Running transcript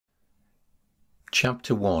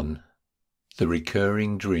Chapter 1. The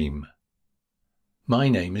Recurring Dream. My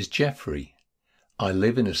name is Geoffrey. I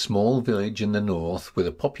live in a small village in the north with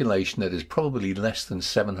a population that is probably less than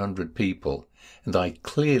 700 people, and I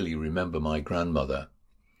clearly remember my grandmother.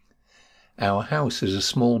 Our house is a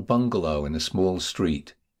small bungalow in a small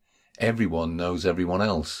street. Everyone knows everyone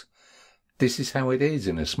else. This is how it is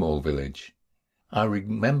in a small village. I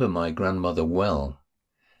remember my grandmother well.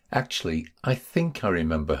 Actually, I think I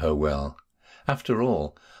remember her well. After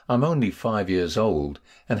all, I'm only 5 years old,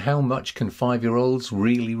 and how much can 5-year-olds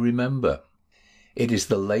really remember? It is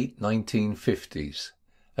the late 1950s,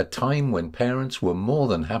 a time when parents were more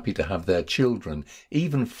than happy to have their children,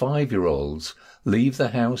 even 5-year-olds, leave the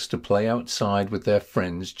house to play outside with their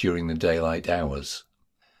friends during the daylight hours.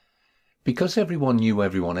 Because everyone knew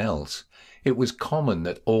everyone else, it was common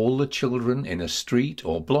that all the children in a street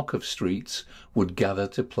or block of streets would gather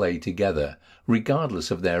to play together, regardless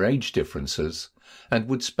of their age differences, and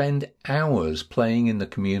would spend hours playing in the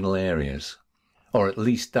communal areas. Or at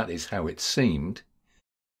least that is how it seemed.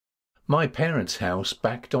 My parents' house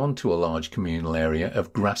backed onto a large communal area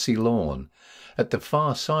of grassy lawn, at the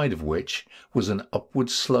far side of which was an upward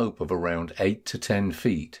slope of around 8 to 10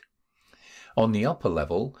 feet. On the upper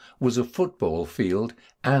level was a football field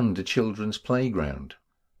and a children's playground.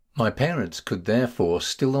 My parents could therefore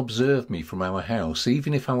still observe me from our house,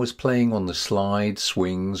 even if I was playing on the slide,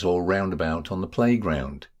 swings, or roundabout on the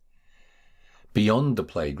playground. Beyond the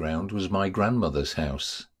playground was my grandmother's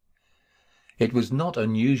house. It was not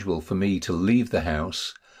unusual for me to leave the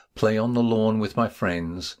house, play on the lawn with my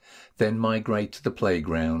friends, then migrate to the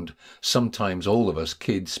playground, sometimes all of us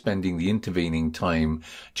kids spending the intervening time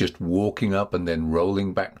just walking up and then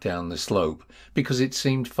rolling back down the slope because it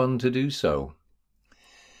seemed fun to do so.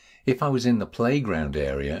 If I was in the playground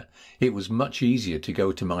area, it was much easier to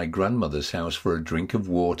go to my grandmother's house for a drink of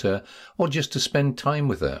water or just to spend time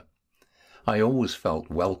with her. I always felt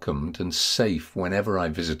welcomed and safe whenever I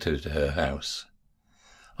visited her house.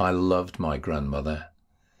 I loved my grandmother.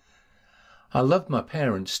 I loved my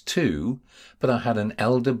parents too, but I had an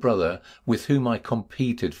elder brother with whom I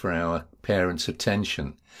competed for our parents'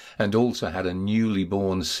 attention, and also had a newly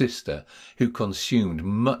born sister who consumed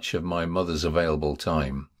much of my mother's available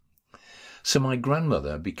time. So my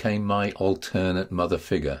grandmother became my alternate mother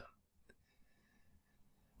figure.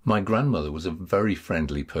 My grandmother was a very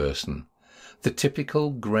friendly person, the typical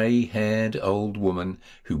grey-haired old woman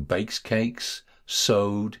who bakes cakes,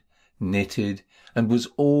 sewed, knitted, and was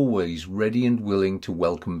always ready and willing to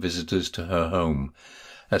welcome visitors to her home,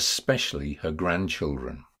 especially her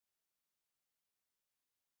grandchildren.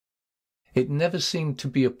 It never seemed to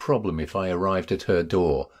be a problem if I arrived at her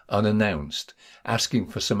door, unannounced, asking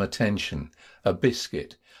for some attention, a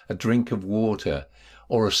biscuit, a drink of water,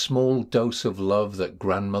 or a small dose of love that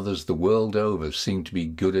grandmothers the world over seemed to be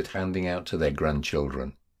good at handing out to their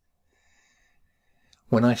grandchildren.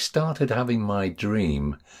 When I started having my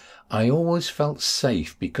dream, I always felt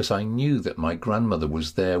safe because I knew that my grandmother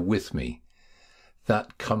was there with me.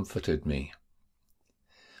 That comforted me.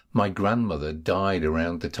 My grandmother died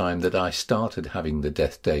around the time that I started having the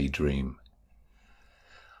Death Day dream.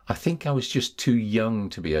 I think I was just too young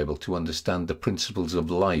to be able to understand the principles of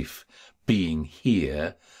life, being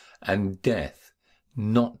here, and death,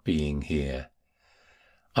 not being here.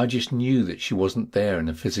 I just knew that she wasn't there in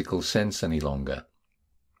a physical sense any longer.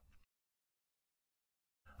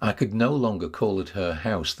 I could no longer call it her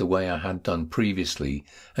house the way I had done previously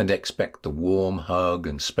and expect the warm hug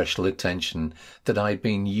and special attention that I'd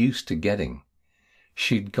been used to getting.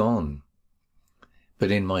 She'd gone. But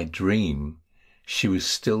in my dream, she was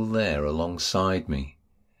still there alongside me.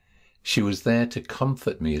 She was there to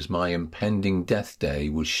comfort me as my impending death day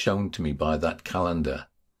was shown to me by that calendar.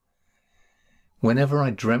 Whenever I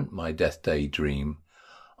dreamt my death day dream,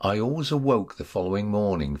 I always awoke the following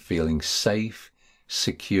morning feeling safe,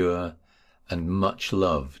 secure, and much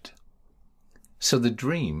loved. So the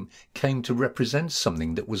dream came to represent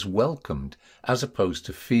something that was welcomed as opposed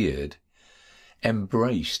to feared,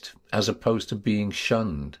 embraced as opposed to being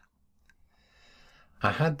shunned.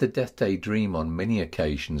 I had the Death Day dream on many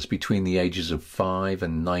occasions between the ages of 5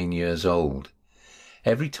 and 9 years old.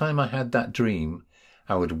 Every time I had that dream,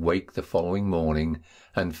 I would wake the following morning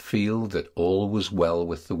and feel that all was well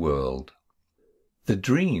with the world. The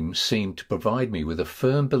dream seemed to provide me with a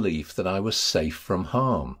firm belief that I was safe from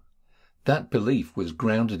harm. That belief was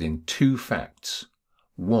grounded in 2 facts.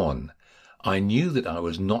 1, I knew that I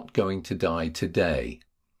was not going to die today.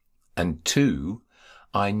 And 2,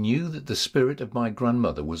 I knew that the spirit of my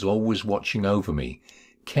grandmother was always watching over me,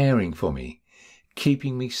 caring for me,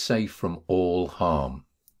 keeping me safe from all harm.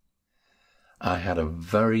 I had a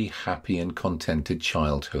very happy and contented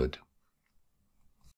childhood.